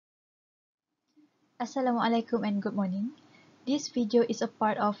Assalamualaikum and good morning. This video is a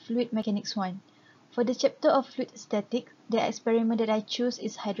part of Fluid Mechanics 1. For the chapter of fluid statics, the experiment that I choose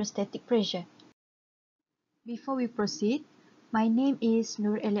is hydrostatic pressure. Before we proceed, my name is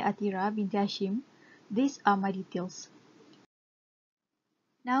Nur Elia Atira binti Hashim. These are my details.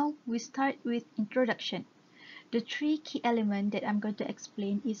 Now we start with introduction. The three key elements that I'm going to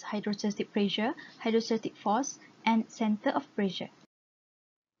explain is hydrostatic pressure, hydrostatic force, and center of pressure.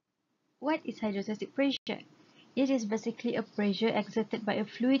 What is hydrostatic pressure? It is basically a pressure exerted by a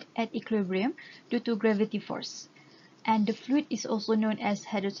fluid at equilibrium due to gravity force. And the fluid is also known as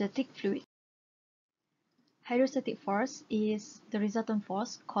hydrostatic fluid. Hydrostatic force is the resultant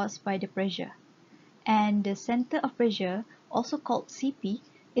force caused by the pressure. And the center of pressure, also called CP,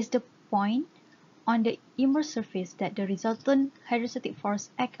 is the point on the immersed surface that the resultant hydrostatic force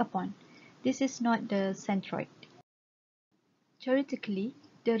acts upon. This is not the centroid. Theoretically,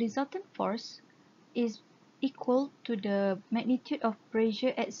 the resultant force is equal to the magnitude of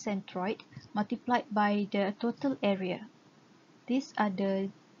pressure at centroid multiplied by the total area. These are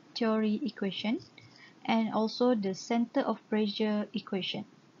the theory equation and also the center of pressure equation.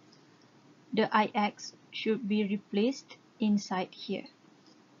 The Ix should be replaced inside here.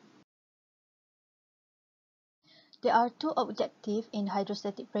 There are two objectives in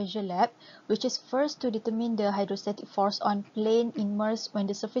hydrostatic pressure lab, which is first to determine the hydrostatic force on plane immersed when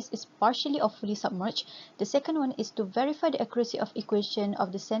the surface is partially or fully submerged. The second one is to verify the accuracy of equation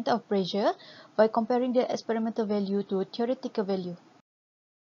of the center of pressure by comparing the experimental value to theoretical value.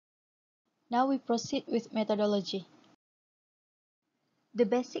 Now we proceed with methodology. The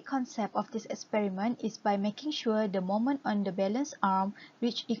basic concept of this experiment is by making sure the moment on the balance arm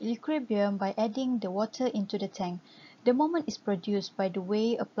reach equilibrium by adding the water into the tank. The moment is produced by the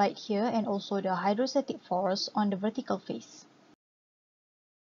weight applied here and also the hydrostatic force on the vertical face.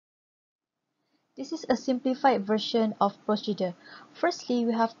 This is a simplified version of procedure. Firstly,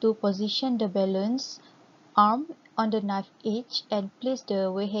 we have to position the balance arm on the knife edge and place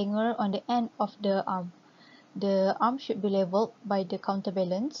the weight hanger on the end of the arm. The arm should be leveled by the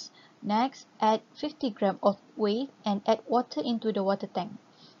counterbalance. Next, add 50 grams of weight and add water into the water tank.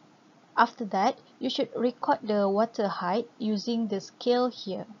 After that, you should record the water height using the scale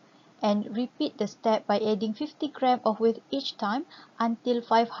here and repeat the step by adding 50 grams of weight each time until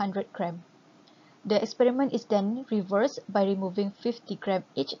 500 grams. The experiment is then reversed by removing 50 grams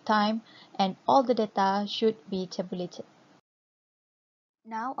each time and all the data should be tabulated.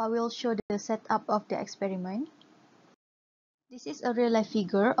 Now I will show the setup of the experiment. This is a real-life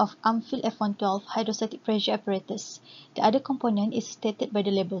figure of Amphil F112 hydrostatic pressure apparatus. The other component is stated by the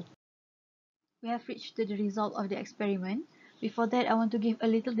label. We have reached to the result of the experiment. Before that, I want to give a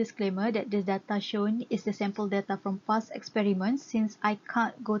little disclaimer that the data shown is the sample data from past experiments since I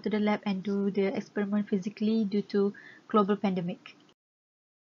can't go to the lab and do the experiment physically due to global pandemic.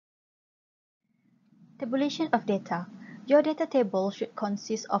 Tabulation of data. Your data table should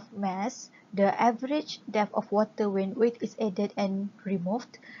consist of mass, the average depth of water when weight is added and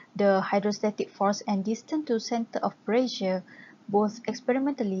removed, the hydrostatic force and distance to center of pressure, both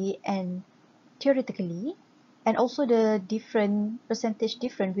experimentally and theoretically, and also the percentage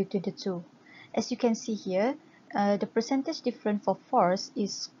difference between the two. As you can see here, the percentage difference for force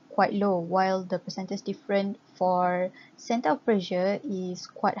is quite low, while the percentage difference for center of pressure is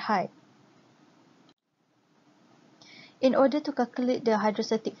quite high. In order to calculate the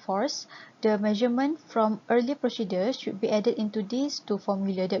hydrostatic force, the measurement from earlier procedures should be added into these two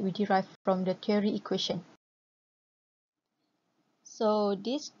formulas that we derived from the theory equation. So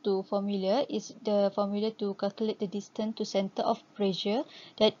these two formula is the formula to calculate the distance to center of pressure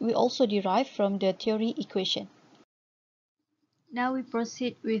that we also derive from the theory equation. Now we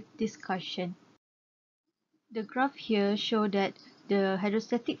proceed with discussion. The graph here shows that the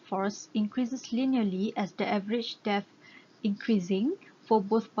hydrostatic force increases linearly as the average depth increasing for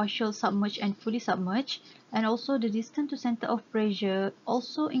both partial submerged and fully submerged, and also the distance to center of pressure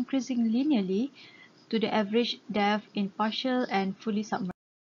also increasing linearly to the average depth in partial and fully submerged.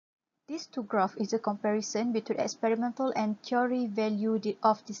 This two graph is a comparison between experimental and theory value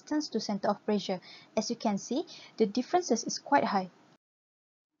of distance to center of pressure. As you can see, the differences is quite high.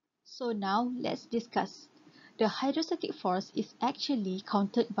 So now let's discuss. The hydrostatic force is actually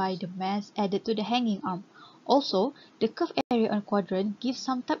counted by the mass added to the hanging arm. Also, the curved area on quadrant gives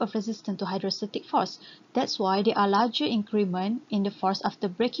some type of resistance to hydrostatic force. That's why there are larger increment in the force after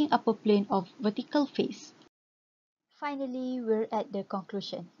breaking upper plane of vertical face. Finally, we're at the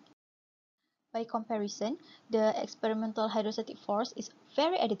conclusion. By comparison, the experimental hydrostatic force is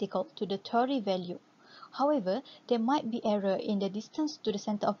very identical to the theory value. However, there might be error in the distance to the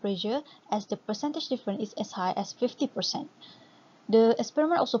center of pressure, as the percentage difference is as high as 50%. The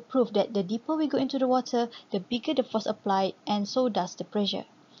experiment also proved that the deeper we go into the water, the bigger the force applied, and so does the pressure.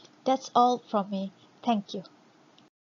 That's all from me. Thank you.